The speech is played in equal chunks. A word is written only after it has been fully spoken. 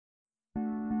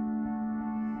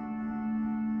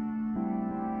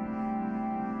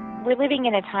We're living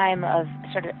in a time of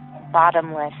sort of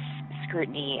bottomless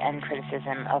scrutiny and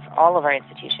criticism of all of our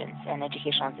institutions and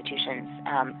educational institutions,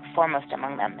 foremost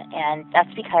among them. And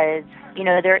that's because,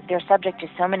 they're subject to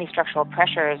so many structural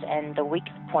pressures, and the weak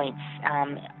points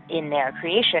in their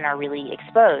creation are really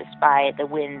exposed by the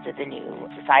winds of the new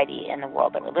society and the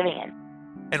world that we're living in.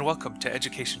 And welcome to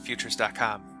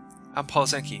EducationFutures.com. I'm Paul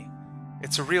Zenke.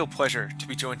 It's a real pleasure to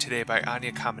be joined today by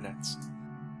Anya Kamenetz.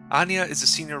 Anya is a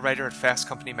senior writer at Fast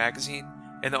Company magazine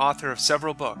and the author of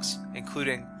several books,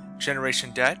 including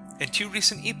Generation Debt and 2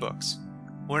 recent ebooks,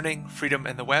 Learning, Freedom,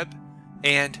 and the Web,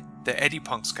 and The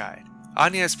EduPunks Guide.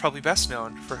 Anya is probably best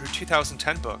known for her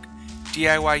 2010 book,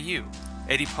 DIYU,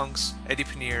 EduPunks,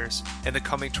 Edupreneurs, and the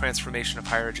Coming Transformation of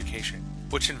Higher Education,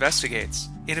 which investigates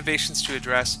innovations to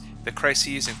address the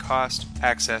crises in cost,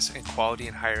 access, and quality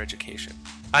in higher education.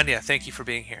 Anya, thank you for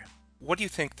being here. What do you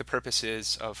think the purpose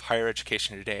is of higher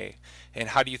education today, and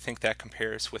how do you think that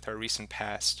compares with our recent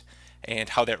past, and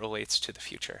how that relates to the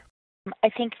future?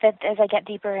 I think that as I get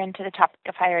deeper into the topic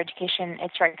of higher education, it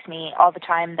strikes me all the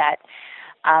time that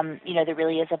there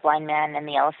really is a blind man and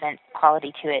the elephant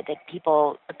quality to it, that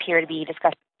people appear to be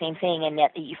discussing the same thing, and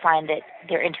yet you find that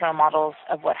their internal models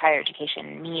of what higher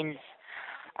education means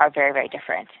are very, very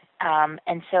different.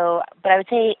 But I would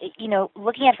say,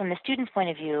 looking at it from the student's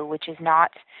point of view, which is not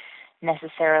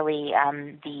necessarily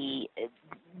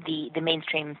the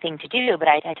mainstream thing to do, but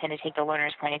I tend to take the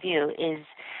learner's point of view, is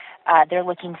they're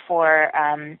looking for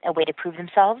a way to prove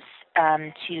themselves,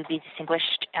 to be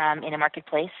distinguished in a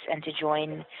marketplace, and to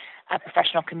join a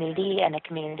professional community and a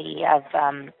community of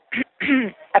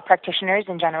practitioners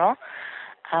in general,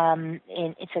 so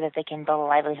that they can build a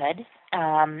livelihood.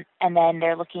 And then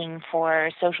they're looking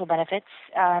for social benefits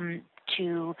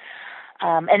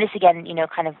and this again,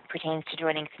 kind of pertains to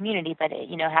joining a community, but it,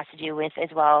 has to do with as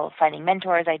well finding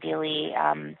mentors, ideally,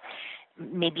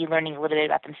 maybe learning a little bit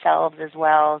about themselves as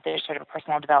well. There's sort of a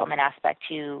personal development aspect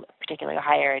to particularly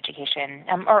higher education,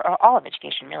 or all of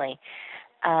education, really.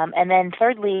 And then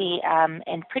thirdly,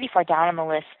 and pretty far down on the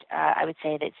list, I would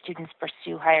say that students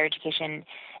pursue higher education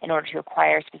in order to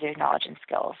acquire specific knowledge and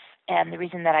skills. And the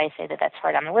reason that I say that that's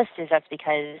far down the list is that's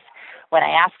because when I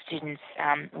ask students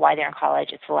why they're in college,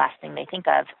 it's the last thing they think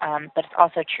of. But it's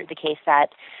also the case that,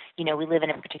 we live in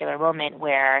a particular moment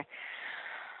where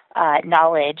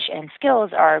knowledge and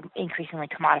skills are increasingly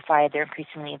commodified. They're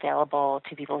increasingly available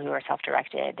to people who are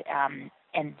self-directed,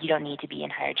 and you don't need to be in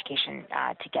higher education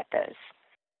to get those.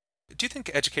 Do you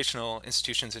think educational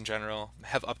institutions in general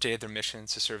have updated their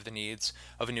missions to serve the needs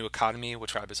of a new economy,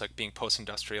 which is like being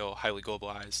post-industrial, highly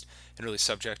globalized, and really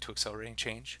subject to accelerating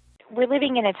change? We're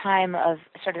living in a time of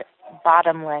sort of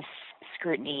bottomless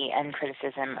scrutiny and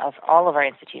criticism of all of our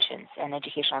institutions and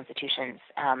educational institutions,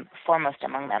 foremost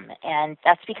among them. And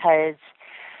that's because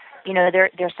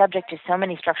they're subject to so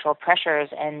many structural pressures,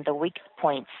 and the weak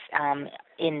points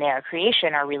in their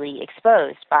creation are really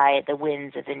exposed by the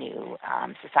winds of the new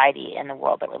society and the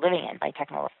world that we're living in, by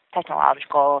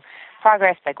technological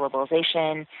progress, by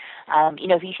globalization.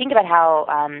 If you think about how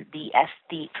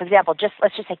for example,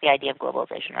 let's just take the idea of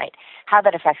globalization, right? How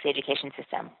that affects the education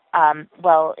system.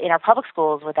 Well, in our public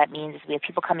schools, what that means is we have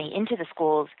people coming into the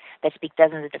schools that speak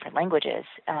dozens of different languages,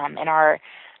 and our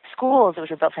schools,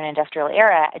 which were built for an industrial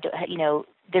era,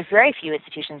 there's very few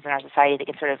institutions in our society that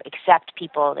can sort of accept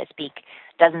people that speak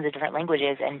dozens of different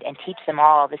languages and teach them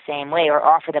all the same way, or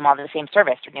offer them all the same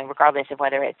service, regardless of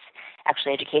whether it's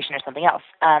actually education or something else.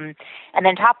 And then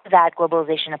on top of that,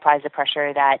 globalization applies the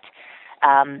pressure that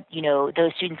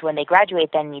those students, when they graduate,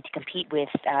 then need to compete with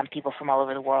people from all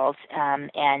over the world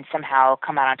and somehow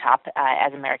come out on top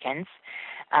as Americans.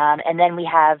 And then we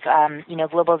have,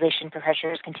 globalization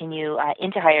pressures continue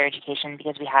into higher education,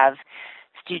 because we have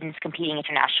students competing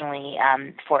internationally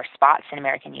for spots in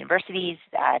American universities.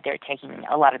 They're taking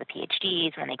a lot of the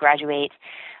PhDs when they graduate.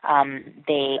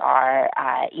 They are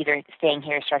either staying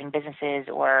here, starting businesses,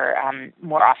 or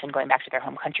more often going back to their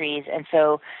home countries. And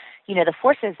so, the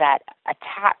forces that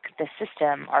attack the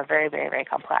system are very, very, very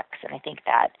complex. And I think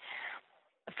that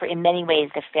in many ways,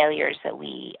 the failures that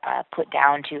we put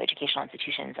down to educational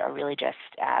institutions are really just,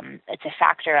 it's a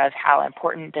factor of how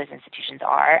important those institutions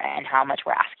are and how much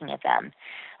we're asking of them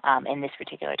in this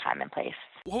particular time and place.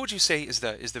 What would you say is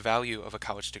the value of a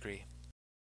college degree?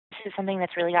 This is something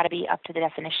that's really got to be up to the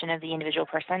definition of the individual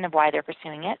person, of why they're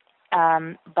pursuing it.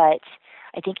 But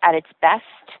I think at its best,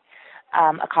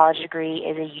 a college degree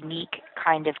is a unique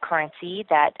kind of currency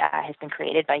that has been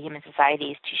created by human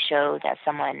societies to show that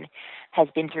someone has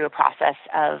been through a process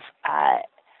of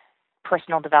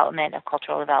personal development, of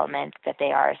cultural development, that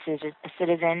they are a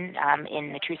citizen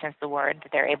in the true sense of the word,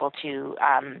 that they're able to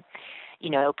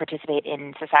participate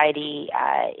in society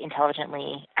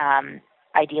intelligently,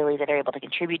 ideally that are able to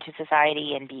contribute to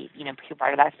society and be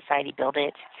part of that society, build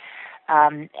it.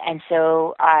 And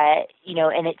so,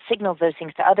 and it signals those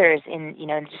things to others in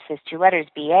just those two letters,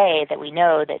 BA, that we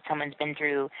know that someone's been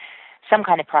through some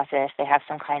kind of process. They have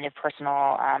some kind of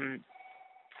personal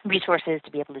resources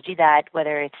to be able to do that,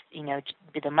 whether it's,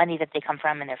 the money that they come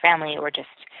from and their family or just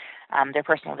their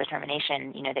personal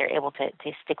determination, they're able to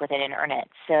stick with it and earn it.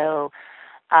 So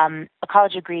a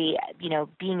college degree,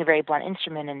 being a very blunt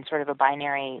instrument and sort of a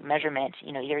binary measurement,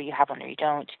 either you have one or you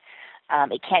don't,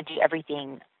 it can't do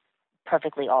everything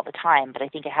perfectly all the time, but I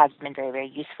think it has been very, very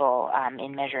useful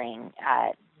in measuring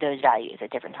those values at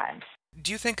different times.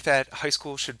 Do you think that high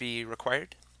school should be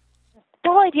required? The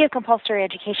whole idea of compulsory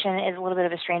education is a little bit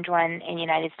of a strange one in the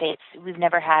United States. We've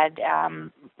never had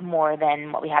more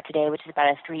than what we have today, which is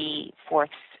about a 3/4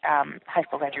 high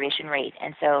school graduation rate.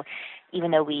 And so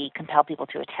even though we compel people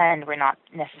to attend, we're not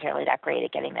necessarily that great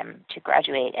at getting them to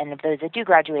graduate. And of those that do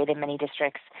graduate in many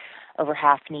districts, over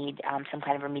half need some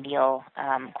kind of remedial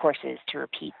courses to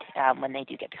repeat when they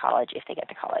do get to college, if they get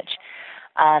to college.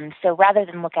 So rather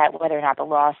than look at whether or not the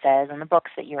law says on the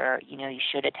books that you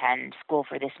should attend school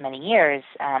for this many years,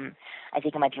 I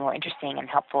think it might be more interesting and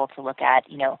helpful to look at,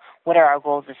 what are our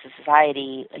goals as a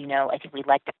society? I think we'd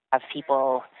like to have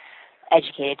people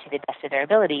educated to the best of their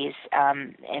abilities,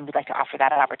 and we'd like to offer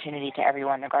that opportunity to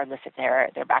everyone, regardless of their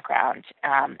background.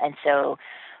 And so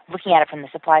looking at it from the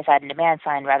supply side and demand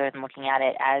side, rather than looking at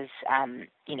it as,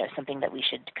 something that we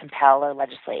should compel or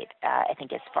legislate, I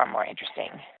think is far more interesting.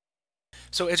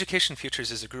 So Education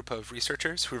Futures is a group of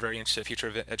researchers who are very interested in the future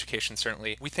of education,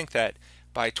 certainly. We think that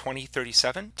by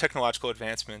 2037, technological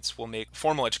advancements will make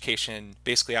formal education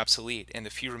basically obsolete, and the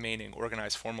few remaining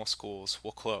organized formal schools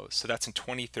will close. So that's in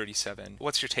 2037.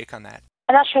 What's your take on that?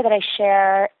 I'm not sure that I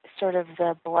share sort of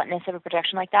the bluntness of a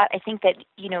projection like that. I think that,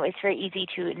 it's very easy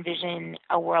to envision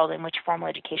a world in which formal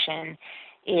education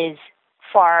is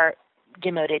far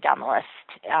demoted down the list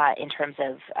in terms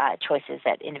of choices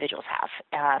that individuals have.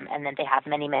 And then they have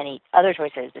many, many other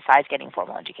choices besides getting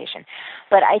formal education.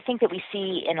 But I think that we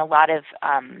see in a lot of,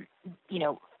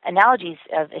 analogies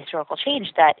of historical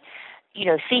change that,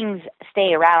 things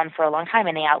stay around for a long time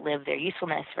and they outlive their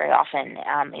usefulness very often.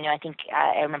 I think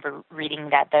I remember reading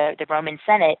that the Roman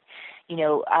Senate,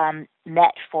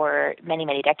 met for many,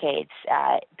 many decades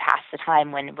past the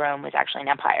time when Rome was actually an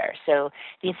empire. So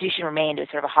the institution remained as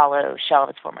sort of a hollow shell of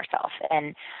its former self.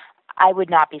 And I would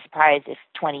not be surprised if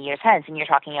 20 years hence, and you're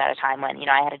talking about a time when,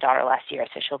 I had a daughter last year,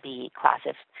 so she'll be class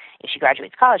of, if she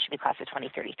graduates college, she'll be class of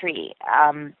 2033.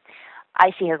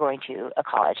 I see her going to a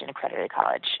college, an accredited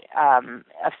college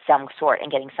of some sort,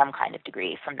 and getting some kind of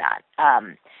degree from that.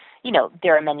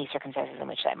 There are many circumstances in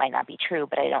which that might not be true,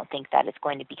 but I don't think that it's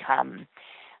going to become,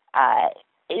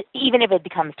 even if it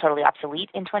becomes totally obsolete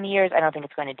in 20 years, I don't think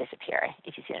it's going to disappear,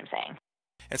 if you see what I'm saying.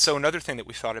 And so another thing that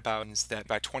we thought about is that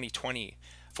by 2020,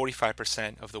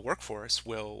 45% of the workforce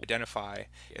will identify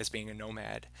as being a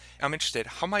nomad. I'm interested,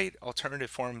 how might alternative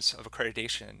forms of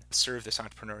accreditation serve this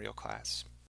entrepreneurial class?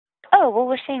 Oh, well,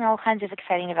 we're seeing all kinds of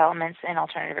exciting developments in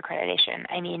alternative accreditation.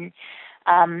 I mean,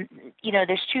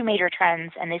 there's two major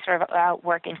trends, and they sort of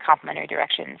work in complementary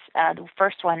directions. The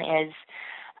first one is,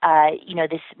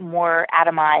 this more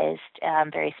atomized,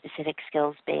 very specific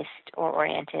skills-based or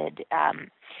oriented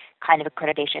kind of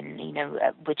accreditation,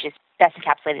 which is best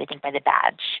encapsulated, I think, by the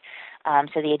badge.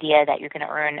 So the idea that you're going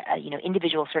to earn,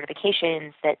 individual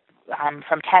certifications that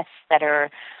from tests that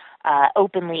are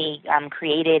openly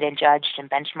created and judged and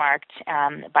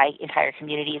benchmarked by entire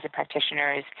communities of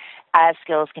practitioners as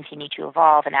skills continue to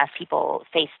evolve and as people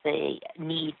face the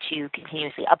need to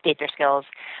continuously update their skills.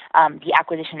 The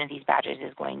acquisition of these badges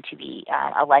is going to be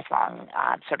a lifelong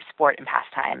sort of sport and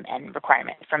pastime and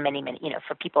requirement for many,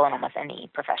 for people in almost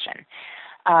any profession.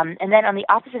 And then on the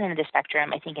opposite end of the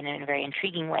spectrum, I think in a very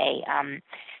intriguing way,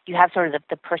 you have sort of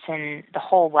the person, the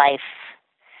whole life,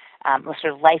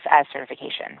 sort of life as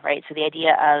certification, right? So the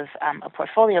idea of a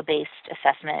portfolio-based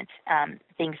assessment,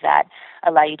 things that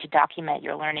allow you to document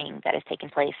your learning that has taken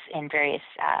place in various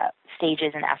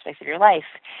stages and aspects of your life,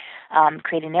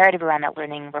 create a narrative around that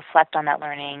learning, reflect on that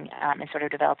learning, and sort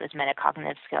of develop those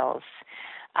metacognitive skills,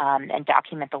 and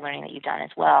document the learning that you've done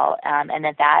as well. And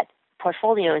that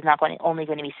portfolio is not only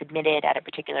going to be submitted at a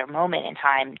particular moment in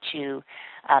time to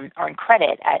earn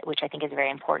credit, which I think is a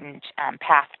very important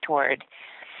path toward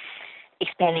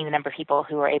expanding the number of people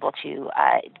who are able to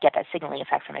get that signaling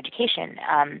effect from education.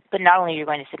 But not only are you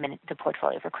going to submit the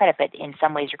portfolio for credit, but in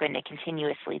some ways you're going to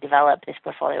continuously develop this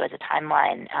portfolio as a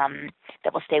timeline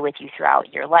that will stay with you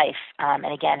throughout your life, and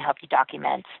again, help you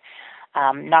document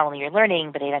not only your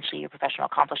learning, but eventually your professional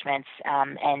accomplishments,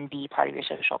 and be part of your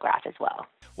social graph as well.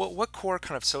 Well, what core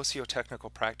kind of socio-technical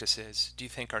practices do you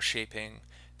think are shaping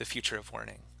the future of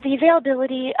learning? The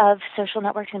availability of social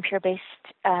networks and peer-based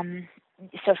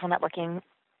social networking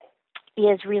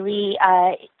is really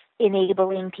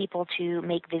enabling people to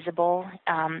make visible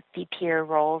the peer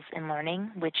roles in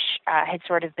learning, which had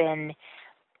sort of been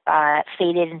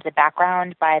faded into the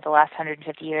background by the last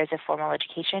 150 years of formal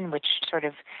education, which sort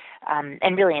of,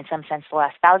 and really in some sense the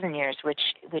last 1,000 years, which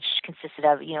consisted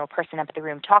of, a person up in the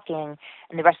room talking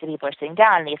and the rest of the people are sitting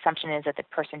down. And the assumption is that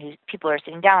people who are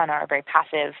sitting down are very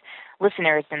passive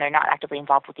listeners and they're not actively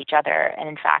involved with each other. And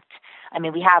in fact,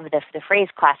 we have the phrase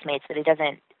classmates, but it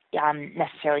doesn't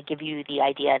necessarily give you the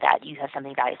idea that you have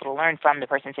something valuable to learn from the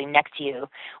person sitting next to you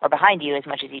or behind you as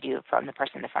much as you do from the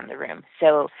person in the front of the room.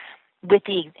 So with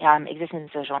the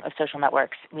existence of social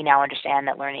networks, we now understand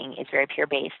that learning is very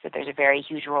peer-based, that there's a very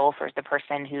huge role for the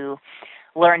person who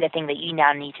learned a thing that you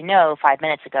now need to know 5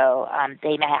 minutes ago.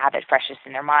 They may have it freshest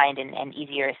in their mind and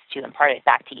easiest to impart it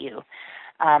back to you.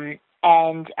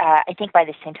 I think by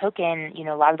the same token,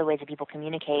 a lot of the ways that people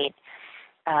communicate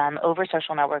over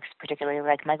social networks, particularly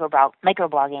like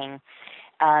microblogging,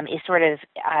 is sort of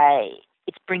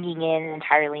it's bringing in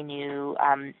entirely new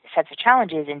sets of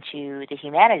challenges into the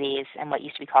humanities and what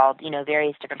used to be called,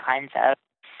 various different kinds of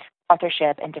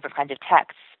authorship and different kinds of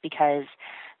texts, because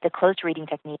the close reading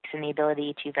techniques and the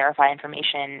ability to verify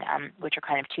information, which are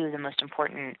kind of two of the most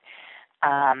important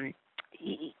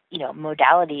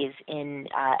modalities in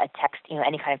a text,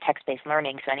 any kind of text-based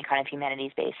learning, so any kind of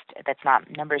humanities-based that's not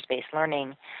numbers-based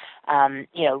learning,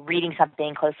 reading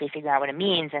something closely, figuring out what it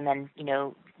means, and then,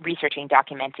 researching,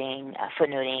 documenting,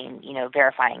 footnoting,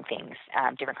 verifying things,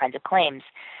 different kinds of claims.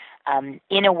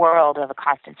 In a world of a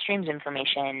constant streams of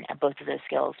information, both of those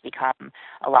skills become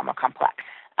a lot more complex.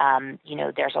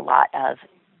 There's a lot of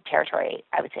territory,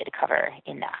 I would say, to cover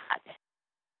in that.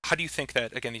 How do you think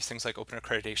that, again, these things like open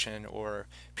accreditation or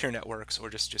peer networks or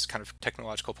just kind of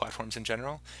technological platforms in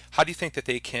general, how do you think that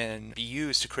they can be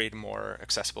used to create a more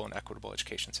accessible and equitable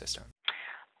education system?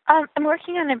 I'm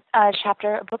working on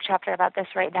a book chapter about this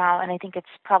right now, and I think it's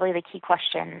probably the key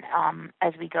question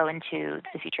as we go into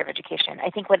the future of education. I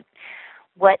think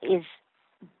what is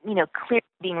clearly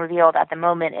being revealed at the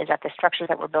moment is that the structures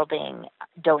that we're building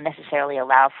don't necessarily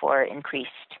allow for increased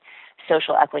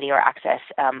social equity or access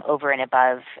over and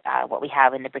above what we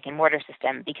have in the brick and mortar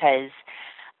system, because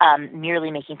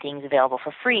merely making things available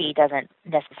for free doesn't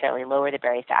necessarily lower the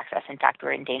barriers to access. In fact,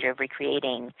 we're in danger of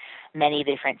recreating many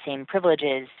different same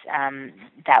privileges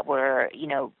that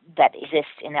that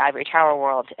exist in the ivory tower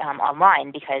world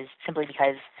online, because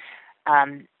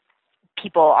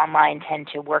people online tend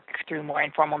to work through more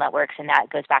informal networks, and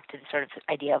that goes back to the sort of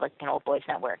idea of like an old boys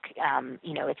network.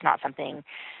 It's not something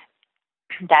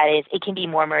it can be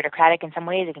more meritocratic in some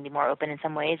ways, it can be more open in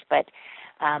some ways, but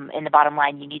in the bottom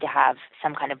line, you need to have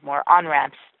some kind of more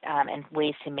on-ramps and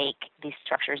ways to make these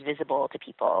structures visible to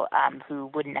people who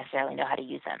wouldn't necessarily know how to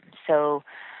use them. So,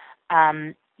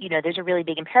 there's a really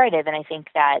big imperative, and I think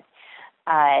that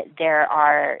there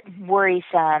are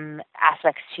worrisome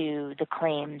aspects to the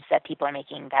claims that people are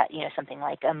making that, something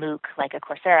like a MOOC, like a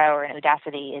Coursera or an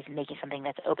Udacity is making something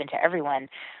that's open to everyone,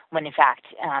 when in fact,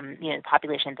 the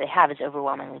population that they have is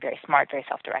overwhelmingly very smart, very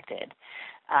self-directed,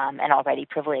 and already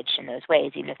privileged in those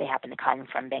ways, even if they happen to come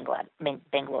from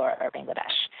Bangalore or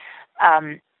Bangladesh.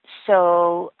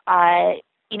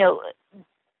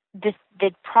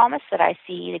 The promise that I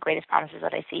see, the greatest promises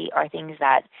that I see, are things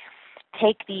that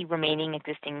take the remaining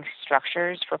existing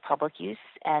structures for public use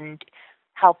and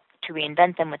help to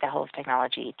reinvent them with the help of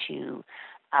technology to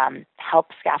help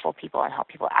scaffold people and help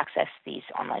people access these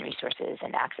online resources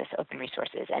and access open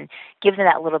resources, and give them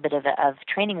that little bit of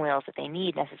training wheels that they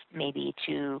need maybe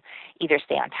to either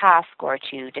stay on task or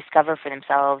to discover for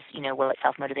themselves, what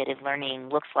self-motivated learning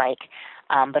looks like,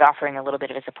 but offering a little bit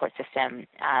of a support system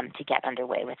to get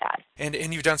underway with that.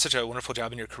 And you've done such a wonderful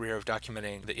job in your career of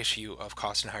documenting the issue of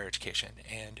cost in higher education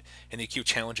and the acute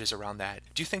challenges around that.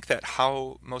 Do you think that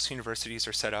how most universities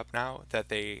are set up now, that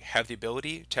they have the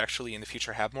ability to actually in the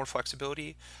future have more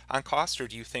flexibility on cost, or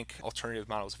do you think alternative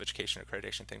models of education,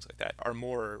 accreditation, things like that, are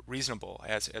more reasonable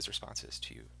as responses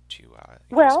to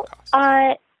well, costs?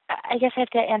 I guess I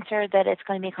have to answer that it's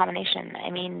going to be a combination.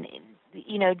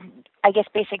 I guess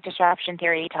basic disruption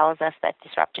theory tells us that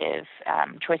disruptive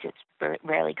choices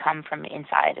rarely come from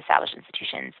inside established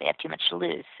institutions. They have too much to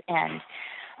lose. And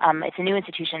it's the new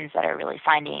institutions that are really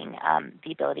finding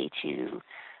the ability to,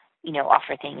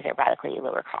 offer things at radically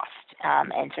lower cost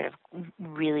and sort of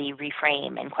really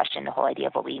reframe and question the whole idea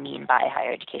of what we mean by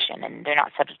higher education. And they're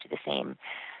not subject to the same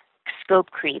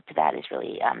scope creep that is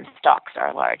really stalks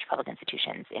our large public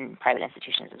institutions and private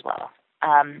institutions as well.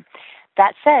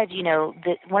 That said,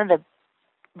 one of the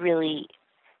really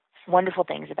wonderful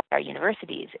things about our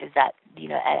universities is that,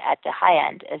 at the high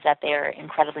end, is that they're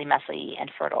incredibly messy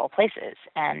and fertile places.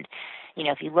 And,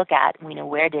 if you look at,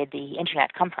 where did the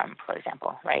internet come from, for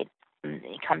example, right?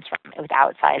 It comes from with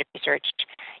outside research.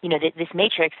 This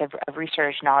matrix of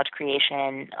research, knowledge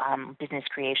creation, business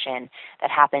creation that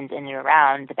happens in and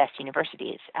around the best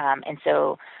universities. And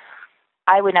so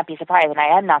I would not be surprised, and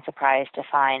I am not surprised to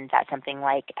find that something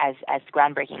like as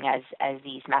groundbreaking as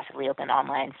these massively open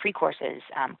online free courses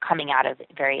coming out of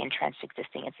very entrenched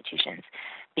existing institutions,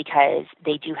 because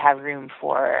they do have room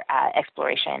for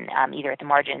exploration, either at the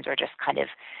margins or just kind of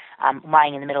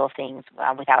lying in the middle of things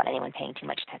without anyone paying too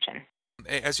much attention.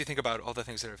 As you think about all the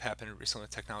things that have happened recently with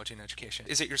technology and education,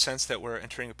 is it your sense that we're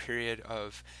entering a period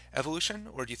of evolution,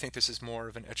 or do you think this is more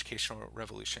of an educational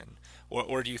revolution?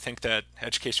 Or do you think that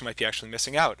education might be actually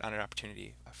missing out on an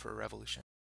opportunity for a revolution?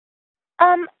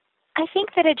 I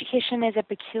think that education is a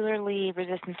peculiarly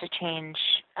resistant to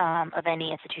change of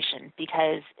any institution,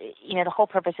 because the whole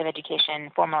purpose of education,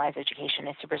 formalized education,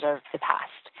 is to preserve the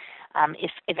past.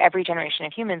 If every generation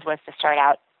of humans was to start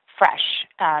out fresh,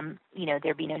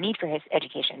 there'd be no need for his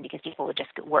education, because people would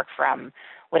just work from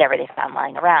whatever they found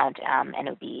lying around, and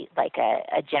it would be like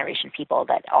a generation of people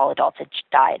that all adults had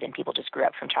died and people just grew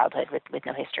up from childhood with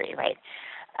no history, right?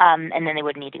 And then they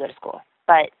wouldn't need to go to school.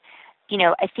 But,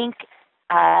 I think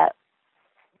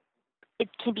it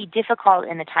can be difficult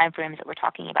in the time frames that we're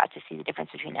talking about to see the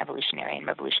difference between evolutionary and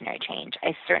revolutionary change.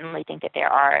 I certainly think that there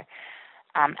are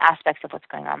aspects of what's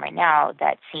going on right now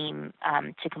that seem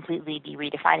to completely be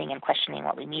redefining and questioning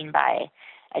what we mean by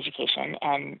education,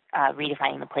 and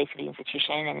redefining the place of the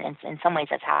institution. And in some ways,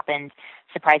 that's happened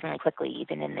surprisingly quickly,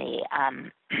 even in the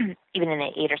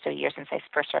 8 or so years since I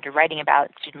first started writing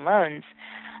about student loans.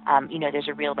 There's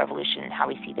a real revolution in how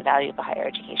we see the value of higher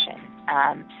education.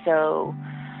 I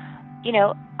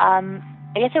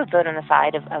guess I would vote on the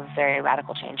side of very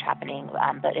radical change happening,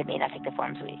 but it may not take the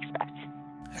forms we expect.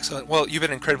 Excellent. Well, you've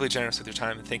been incredibly generous with your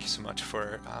time, and thank you so much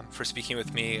for speaking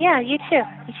with me. Yeah, you too.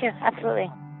 You too. Absolutely.